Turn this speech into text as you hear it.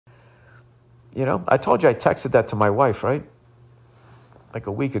I told you I texted that to my wife, right? Like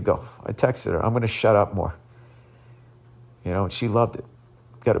a week ago. I texted her, I'm going to shut up more. And she loved it.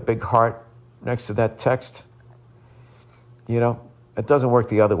 Got a big heart next to that text. It doesn't work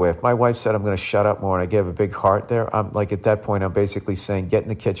the other way. If my wife said I'm going to shut up more and I gave a big heart there, I'm like, at that point, I'm basically saying, get in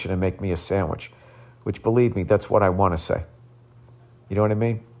the kitchen and make me a sandwich, which, believe me, that's what I want to say. You know what I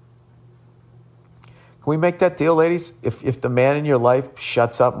mean? Can we make that deal, ladies? If the man in your life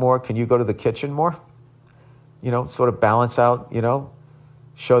shuts up more, can you go to the kitchen more? Sort of balance out,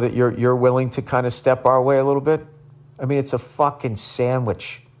 show that you're willing to kind of step our way a little bit. I mean, it's a fucking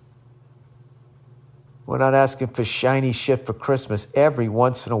sandwich. We're not asking for shiny shit for Christmas. Every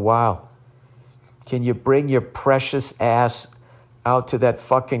once in a while, can you bring your precious ass out to that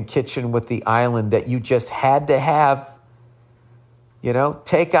fucking kitchen with the island that you just had to have?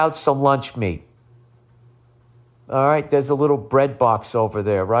 Take out some lunch meat. All right, there's a little bread box over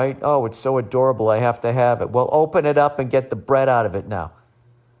there, right? Oh, it's so adorable, I have to have it. Well, open it up and get the bread out of it now.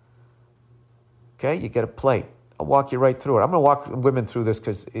 Okay, you get a plate. I'll walk you right through it. I'm going to walk women through this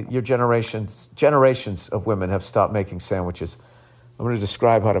because your generations of women have stopped making sandwiches. I'm going to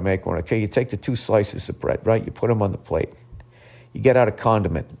describe how to make one. Okay, you take the 2 slices of bread, right? You put them on the plate. You get out a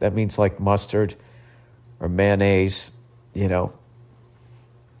condiment. That means like mustard or mayonnaise,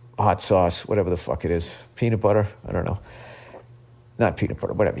 hot sauce, whatever the fuck it is. Peanut butter, I don't know. Not peanut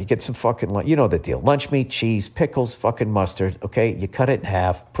butter, whatever. You get some fucking, you know the deal. Lunch meat, cheese, pickles, fucking mustard, okay? You cut it in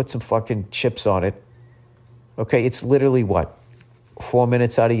half, put some fucking chips on it. Okay, it's literally what? 4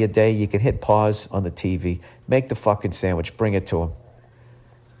 minutes out of your day, you can hit pause on the TV, make the fucking sandwich, bring it to him.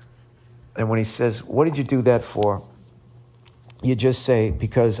 And when he says, what did you do that for? You just say,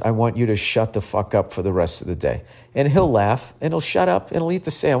 because I want you to shut the fuck up for the rest of the day. And he'll laugh, and he'll shut up, and he'll eat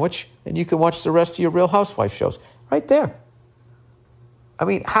the sandwich, and you can watch the rest of your Real Housewife shows. Right there. I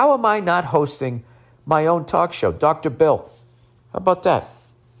mean, how am I not hosting my own talk show? Dr. Bill. How about that?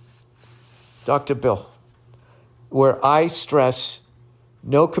 Dr. Bill. Where I stress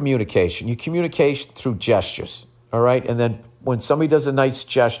no communication. You communicate through gestures, all right? And then when somebody does a nice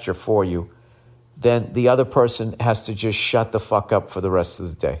gesture for you, then the other person has to just shut the fuck up for the rest of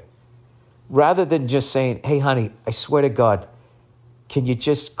the day. Rather than just saying, hey, honey, I swear to God, can you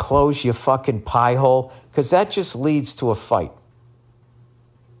just close your fucking pie hole? Because that just leads to a fight,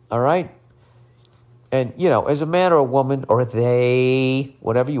 all right? And, as a man or a woman or they,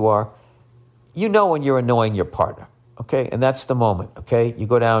 whatever you are, when you're annoying your partner, okay? And that's the moment, okay? You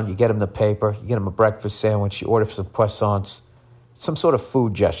go down, you get him the paper, you get him a breakfast sandwich, you order some croissants, some sort of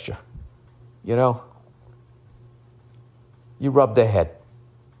food gesture, You rub their head.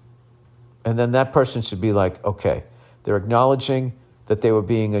 And then that person should be like, okay, they're acknowledging that they were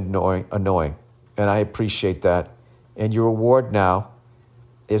being annoying, and I appreciate that. And your reward now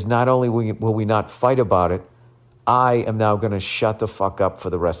is not only will we not fight about it, I am now going to shut the fuck up for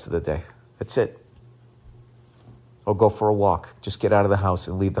the rest of the day. That's it. Or go for a walk. Just get out of the house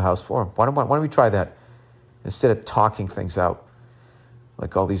and leave the house for him. Why don't we try that instead of talking things out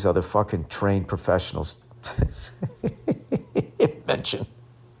like all these other fucking trained professionals mention?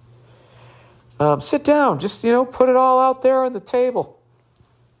 Sit down. Just, put it all out there on the table.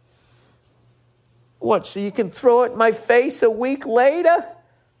 What, so you can throw it in my face a week later?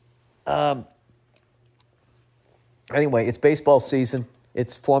 Anyway, it's baseball season.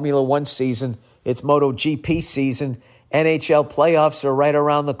 It's Formula One season. It's MotoGP season. NHL playoffs are right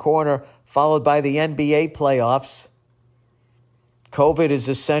around the corner, followed by the NBA playoffs. COVID is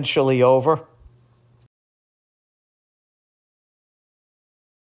essentially over.